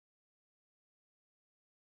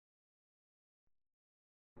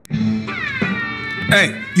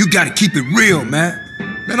Hey, you gotta keep it real, man.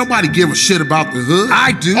 Man, nobody give a shit about the hood.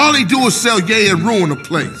 I do. All they do is sell yay and ruin the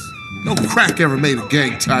place. No crack ever made a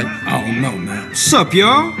gang type. I don't know, man. What's up,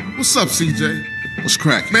 y'all? What's up, CJ? What's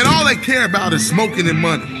crack? Man, all they care about is smoking and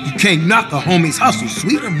money. You can't knock a homie's hustle,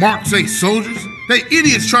 sweet. And Marks ain't soldiers. They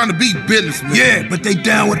idiots trying to be businessmen. Yeah, but they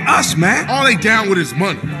down with us, man. All they down with is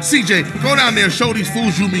money. CJ, go down there and show these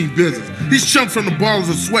fools you mean business. These chumps from the ballers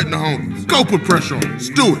are sweating the homies. Go put pressure on them. Let's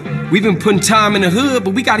do it. We've been putting time in the hood,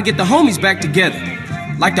 but we gotta get the homies back together.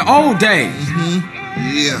 Like the old days.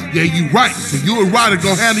 Yeah, you right. So you and Ryder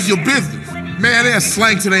gonna handle your business. Man, they're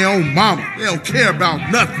slang to their own mama. They don't care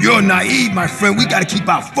about nothing. You're naive, my friend. We gotta keep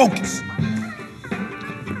our focus.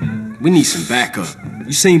 We need some backup.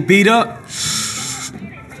 You seen Beat Up?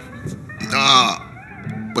 Nah.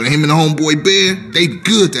 But him and the homeboy Bear, they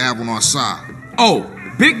good to have on our side. Oh,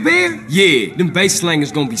 Big Bear? Yeah, them bass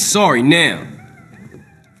slangers gonna be sorry now.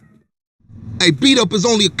 Hey, Beat Up is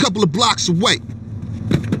only a couple of blocks away.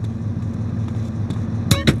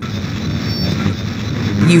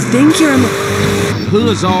 You think you're in the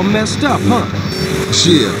Hood's all messed up, huh?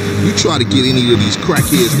 Yeah, you try to get any of these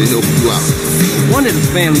crackheads to help you out. One of the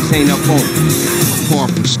families ain't up on it.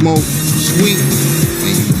 Apart from Smoke, Sweet,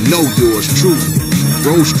 and you know yours truly.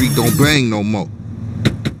 Grove Street don't bang no more.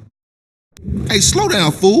 Hey, slow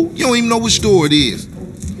down, fool. You don't even know which store it is.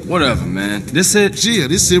 Whatever, man. This it? Yeah,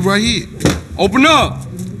 this it right here. Open up!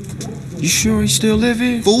 You sure he still live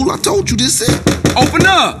here? Fool, I told you this it. Open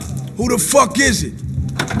up! Who the fuck is it?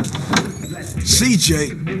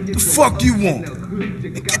 CJ, the fuck you want?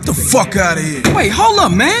 Get the fuck out of here. Wait, hold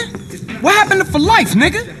up, man. What happened to For Life,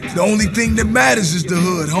 nigga? The only thing that matters is the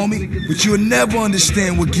hood, homie. But you'll never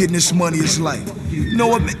understand what getting this money is like. You know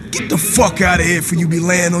what, man? Get the fuck out of here before you be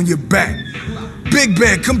laying on your back. Big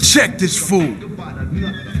Bear, come check this fool.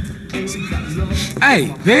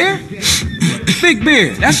 Hey, Bear? Big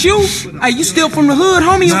Bear, that's you? Hey, you still from the hood,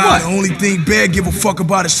 homie, or what? The only thing Bear give a fuck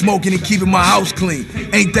about is smoking and keeping my house clean.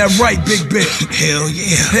 Ain't that right, Big Bear? Hell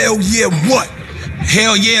yeah. Hell yeah, what?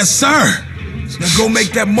 Hell yeah, sir. Now go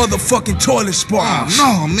make that motherfucking toilet spark.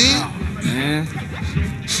 Oh, no, man. Man.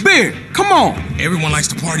 Bear, come on. Everyone likes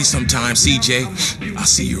to party sometimes, CJ. I'll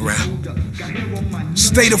see you around.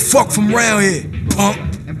 Stay the fuck from around here, punk.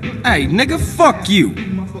 Hey, nigga, fuck you.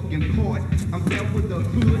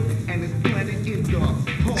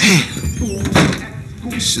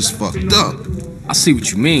 It's just fucked up. I see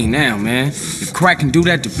what you mean now, man. If Crack can do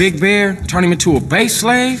that to Big Bear, turn him into a base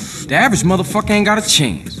slave, the average motherfucker ain't got a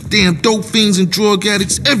chance. Damn dope fiends and drug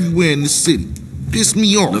addicts everywhere in this city. Piss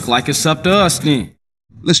me off. Look like it's up to us then.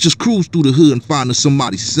 Let's just cruise through the hood and find us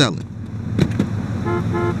somebody selling.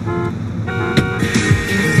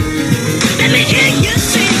 Let me hear you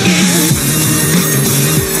sing it.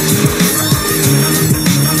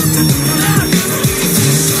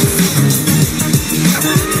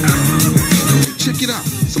 Check it out.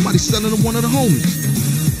 Somebody's selling to one of the homies.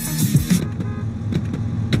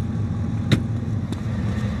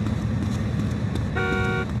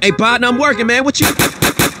 Hey, partner, I'm working, man. What you...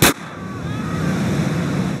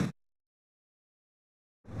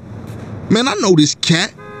 Man, I know this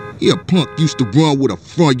cat. He a punk used to run with a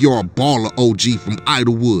front yard baller OG from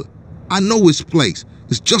Idlewood. I know his place.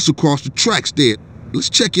 It's just across the tracks there. Let's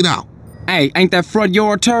check it out. Hey, ain't that front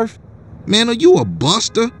yard turf? Man, are you a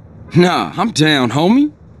buster? Nah, I'm down,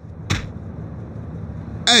 homie.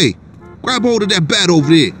 Hey, grab hold of that bat over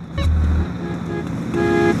there.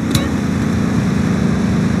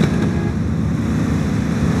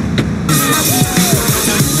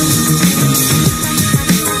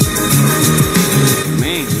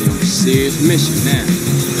 Man, we on a serious mission now.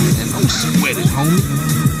 And don't sweat it, homie.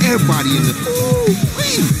 Everybody in the... Ooh,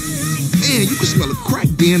 man, you can smell a crack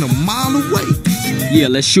den a mile away. Yeah,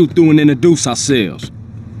 let's shoot through and introduce ourselves.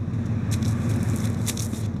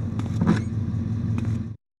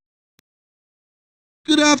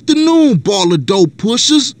 Good afternoon, baller dope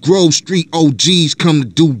pushers. Grove Street OGs come to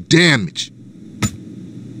do damage.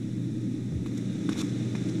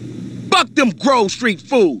 Fuck them Grove Street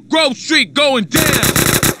fools. Grove Street going down.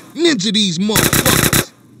 Ninja these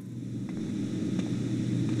motherfuckers.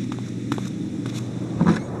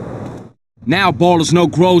 Now ballers know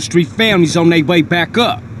Grove Street families on their way back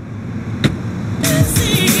up.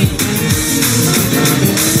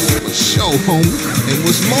 For sure, homie. And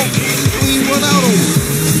what's more, you ain't run out on me.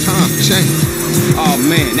 Time changed. Oh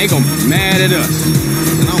man, they gonna be mad at us.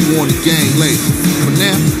 And I'll warn the gang later. For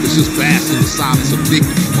now, it's just bask in the silence of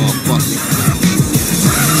victory, motherfucker.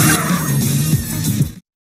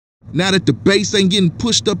 Now that the bass ain't getting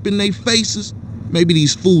pushed up in their faces, maybe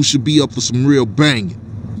these fools should be up for some real banging.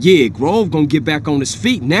 Yeah, Grove gonna get back on his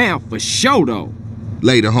feet now, for sure, though.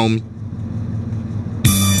 Later, homie.